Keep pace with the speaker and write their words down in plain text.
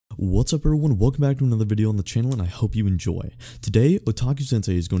What's up everyone, welcome back to another video on the channel and I hope you enjoy. Today, Otaku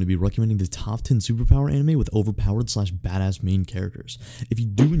Sensei is going to be recommending the top 10 superpower anime with overpowered / badass main characters. If you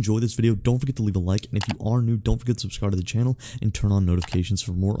do enjoy this video, don't forget to leave a like, and if you are new, don't forget to subscribe to the channel and turn on notifications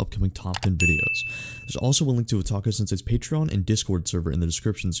for more upcoming top 10 videos. There's also a link to Otaku Sensei's Patreon and Discord server in the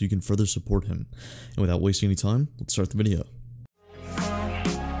description so you can further support him. And without wasting any time, let's start the video.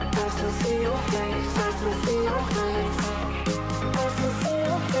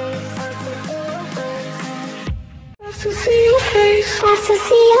 To see your face, wants to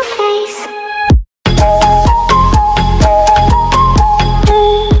see your face.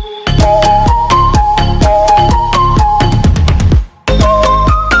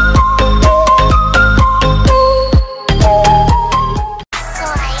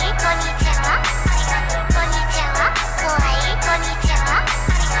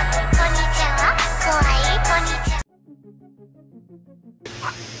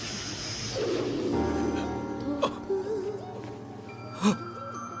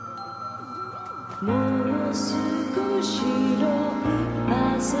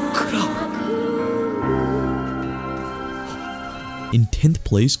 In 10th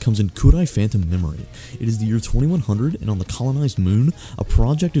place comes in Kurai Phantom Memory. It is the year 2100 and on the colonized moon, a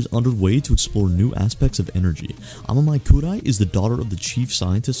project is underway to explore new aspects of energy. Amamai Kurai is the daughter of the chief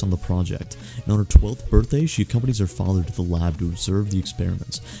scientist on the project, and on her 12th birthday she accompanies her father to the lab to observe the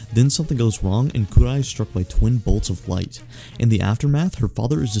experiments. Then something goes wrong and Kurai is struck by twin bolts of light. In the aftermath, her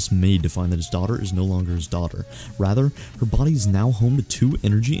father is dismayed to find that his daughter is no longer his daughter. Rather, her body is now home to two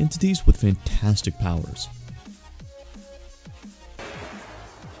energy entities with fantastic powers.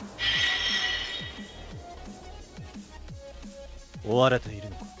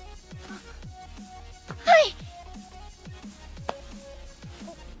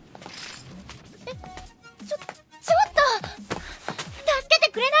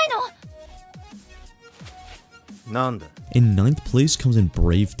 In 9th place comes in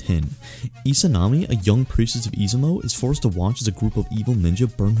Brave 10. Izanami, a young priestess of Izumo, is forced to watch as a group of evil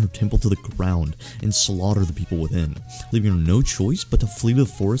ninja burn her temple to the ground and slaughter the people within, leaving her no choice but to flee to the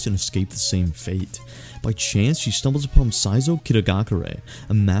forest and escape the same fate. By chance, she stumbles upon Saizo Kiragakure,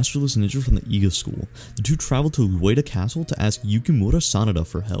 a masterless ninja from the Iga school. The two travel to Ueda Castle to ask Yukimura Sanada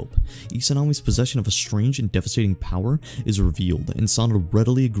for help. Izanami's possession of a strange and devastating power is revealed, and Sanada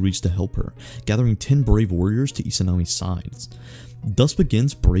readily agrees to help her, gathering 10 brave warriors to Izanami's sides. Thus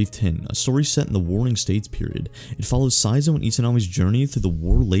begins Brave 10, a story set in the Warring States period. It follows Saizo and Izanami's journey through the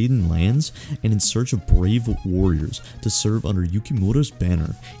war-laden lands and in search of brave warriors to serve under Yukimura's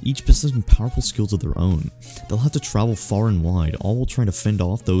banner, each possessing powerful skills of their own. They'll have to travel far and wide, all while trying to fend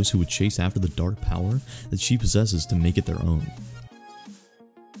off those who would chase after the dark power that she possesses to make it their own.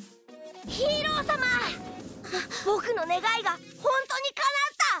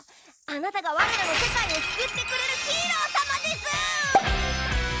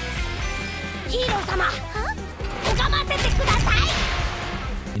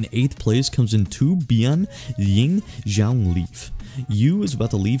 In 8th place comes in Tu Bian Ying Zhang Leaf. Yu is about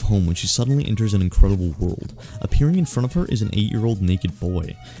to leave home when she suddenly enters an incredible world. Appearing in front of her is an 8-year-old naked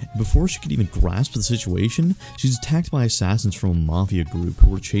boy. Before she could even grasp the situation, she's attacked by assassins from a mafia group who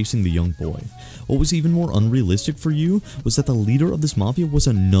were chasing the young boy. What was even more unrealistic for Yu was that the leader of this mafia was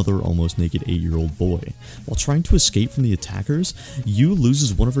another almost naked 8-year-old boy. While trying to escape from the attackers, Yu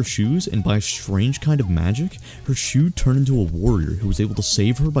loses one of her shoes, and by a strange kind of magic, her shoe turned into a warrior who was able to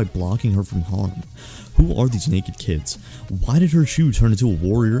save her by blocking her from harm. Who are these naked kids? Why did her shoe turn into a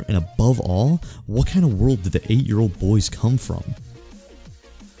warrior? And above all, what kind of world did the 8-year-old boys come from?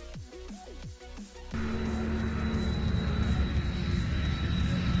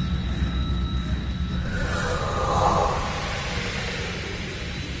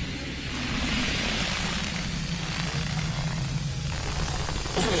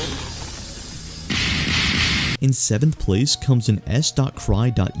 In 7th place comes in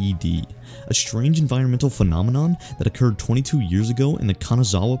S.Cry.ed, a strange environmental phenomenon that occurred 22 years ago in the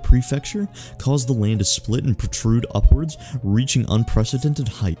Kanazawa Prefecture caused the land to split and protrude upwards, reaching unprecedented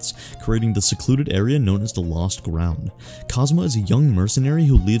heights, creating the secluded area known as the Lost Ground. Kazuma is a young mercenary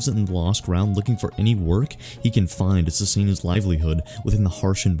who lives in the Lost Ground looking for any work he can find to sustain his livelihood within the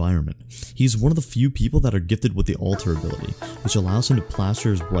harsh environment. He is one of the few people that are gifted with the Alter ability, which allows him to plaster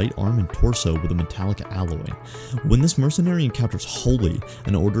his right arm and torso with a metallic alloy. When this mercenary encounters Holy,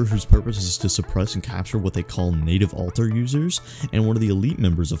 an order whose purpose is to suppress and capture what they call native altar users, and one of the elite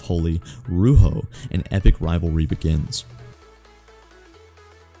members of Holy, Ruho, an epic rivalry begins.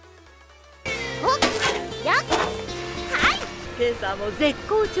 今朝も絶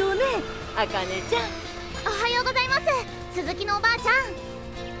好調ね、あかねちゃん。おはようございます、鈴木のおばあちゃ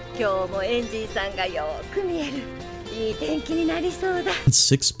ん。今日もエンジンさんがよく見える。いい天気になりそうだ。In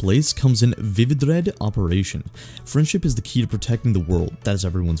 6th place comes in Vividred Operation. Friendship is the key to protecting the world, that is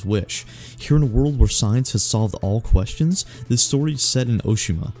everyone's wish. Here in a world where science has solved all questions, this story is set in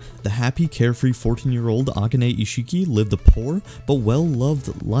Oshima. The happy, carefree 14-year-old Akane Ishiki lived a poor, but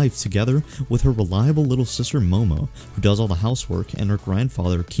well-loved life together with her reliable little sister Momo, who does all the housework, and her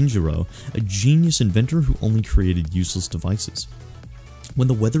grandfather Kinjiro, a genius inventor who only created useless devices. When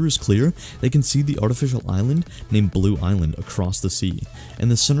the weather is clear, they can see the artificial island named Blue Island across the sea. In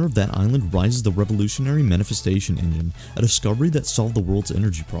the center of that island rises the revolutionary manifestation engine, a discovery that solved the world's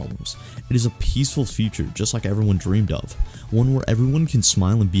energy problems. It is a peaceful future just like everyone dreamed of, one where everyone can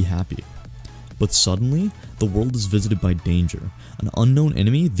smile and be happy. But suddenly, the world is visited by danger. An unknown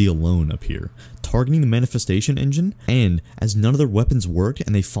enemy, the Alone, appear, targeting the manifestation engine, and as none of their weapons work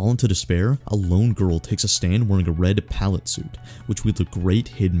and they fall into despair, a lone girl takes a stand wearing a red pallet suit, which wields a great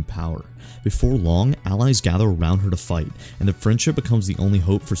hidden power. Before long, allies gather around her to fight, and their friendship becomes the only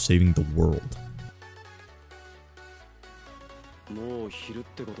hope for saving the world. もう昼っ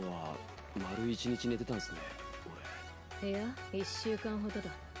てことは丸一日寝てたんすね、俺。いや、1週間ほどだ。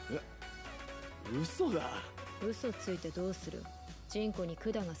嘘だ。嘘ついてどうする。チンコに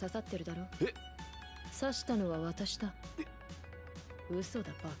管が刺さってるだろ。刺したのは私だ。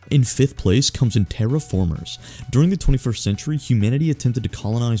In 5th place comes in Terraformers. During the 21st century, humanity attempted to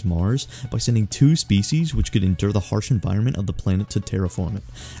colonize Mars by sending 2 species which could endure the harsh environment of the planet to terraform it,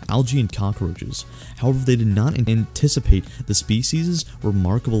 algae and cockroaches. However, they did not anticipate the species'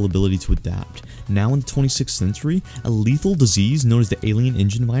 remarkable ability to adapt. Now in the 26th century, a lethal disease known as the alien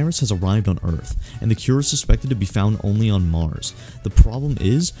engine virus has arrived on Earth, and the cure is suspected to be found only on Mars. The problem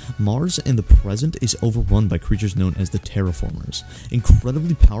is, Mars in the present is overrun by creatures known as the Terraformers.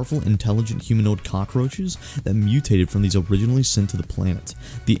 Incredibly powerful, intelligent humanoid cockroaches that mutated from these originally sent to the planet.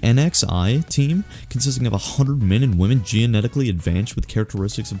 The NXI team, consisting of 100 men and women genetically advanced with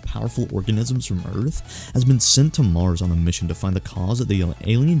characteristics of powerful organisms from Earth, has been sent to Mars on a mission to find the cause of the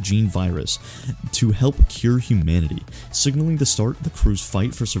alien gene virus to help cure humanity, signaling the start of the crew's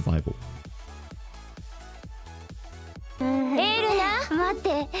fight for survival.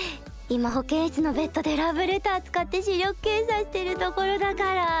 今保健室のベッドでラブレター使って視力検査してるところだ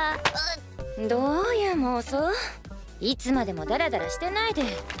から。どういう妄想？いつまでもダラダラしてないで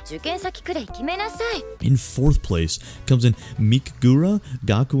受験先くらい決めなさい。In 4th place comes in Mikigura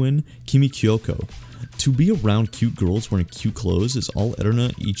Gakuen Kimikyoko. To be around cute girls wearing cute clothes is all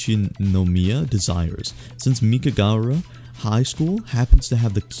Erina Ichinomiya desires. Since Mikigura High School happens to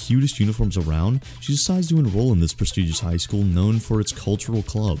have the cutest uniforms around, she decides to enroll in this prestigious high school known for its cultural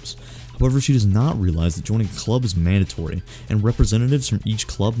clubs. However, she does not realize that joining a club is mandatory, and representatives from each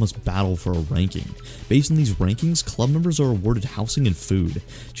club must battle for a ranking. Based on these rankings, club members are awarded housing and food.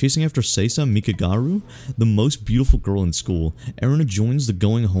 Chasing after Seisa Mikagaru, the most beautiful girl in school, Erina joins the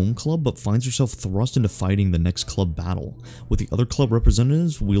Going Home Club but finds herself thrust into fighting the next club battle. With the other club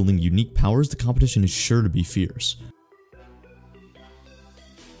representatives wielding unique powers, the competition is sure to be fierce.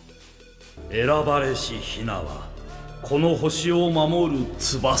 選ばれしヒナはこの星を守る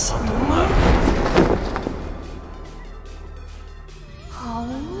翼となる。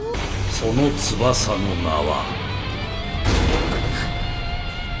その翼の名は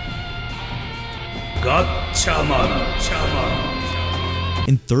ガッチャマン。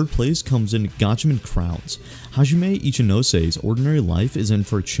In 3rd place comes in Gatchaman Crowns. Hajime Ichinose's ordinary life is in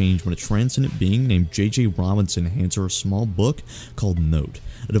for a change when a transcendent being named J.J. Robinson hands her a small book called Note,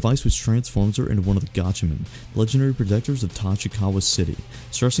 a device which transforms her into one of the Gatchaman, legendary protectors of Tachikawa City.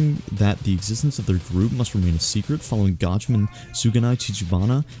 Stressing that the existence of their group must remain a secret, following Gatchaman Suganai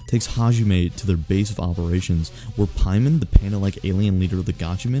Chichibana takes Hajime to their base of operations, where Paimon, the panda-like alien leader of the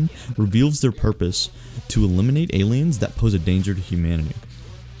Gatchaman, reveals their purpose to eliminate aliens that pose a danger to humanity.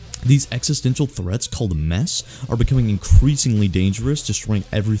 These existential threats, called mess, are becoming increasingly dangerous, destroying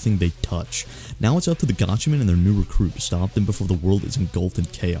everything they touch. Now it's up to the Gatchaman and their new recruit to stop them before the world is engulfed in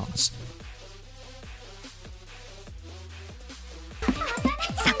chaos.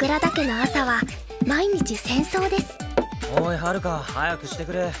 桜田家の朝は毎日戦争です。おいはるか、早くして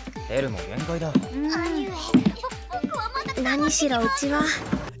くれ。エルも限界だ。何しろうちは。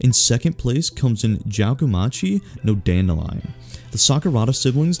In 2nd place comes in Jakumachi no Dandelion. The Sakurada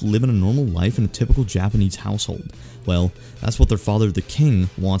siblings live in a normal life in a typical Japanese household. Well, that's what their father, the king,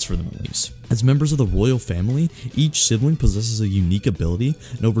 wants for them at least. As members of the royal family, each sibling possesses a unique ability,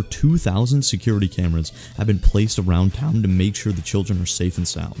 and over 2,000 security cameras have been placed around town to make sure the children are safe and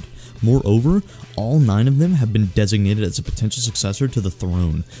sound. Moreover, all 9 of them have been designated as a potential successor to the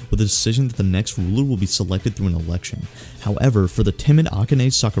throne, with a decision that the next ruler will be selected through an election. However, for the timid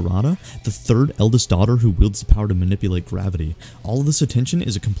Akane Sakurada, the 3rd eldest daughter who wields the power to manipulate gravity, all of this attention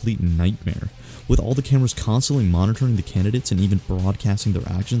is a complete nightmare. With all the cameras constantly monitoring the candidates and even broadcasting their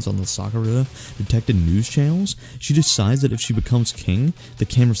actions on the Sakurada detected news channels, she decides that if she becomes king, the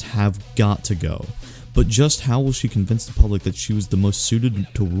cameras have got to go. But just how will she convince the public that she was the most suited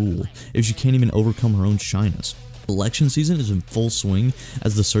to rule if she can't even overcome her own shyness? Election season is in full swing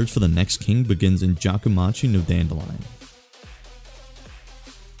as the search for the next king begins in Jakumachi no Dandelion.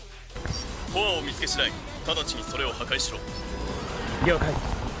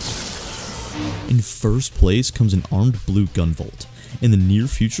 In first place comes an armed blue gunvolt. In the near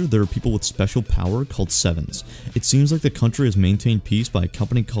future, there are people with special power called Sevens. It seems like the country has maintained peace by a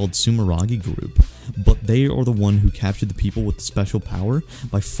company called Sumeragi Group, but they are the one who captured the people with special power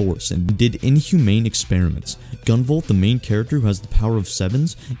by force and did inhumane experiments. Gunvolt, the main character who has the power of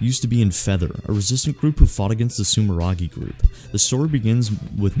Sevens, used to be in Feather, a resistant group who fought against the Sumeragi Group. The story begins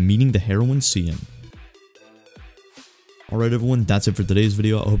with meeting the heroine Cian. Alright everyone, that's it for today's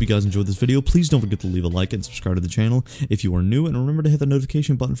video. I hope you guys enjoyed this video. Please don't forget to leave a like and subscribe to the channel if you are new, and remember to hit the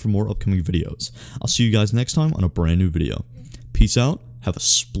notification button for more upcoming videos. I'll see you guys next time on a brand new video. Peace out, have a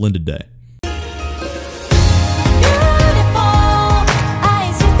splendid day.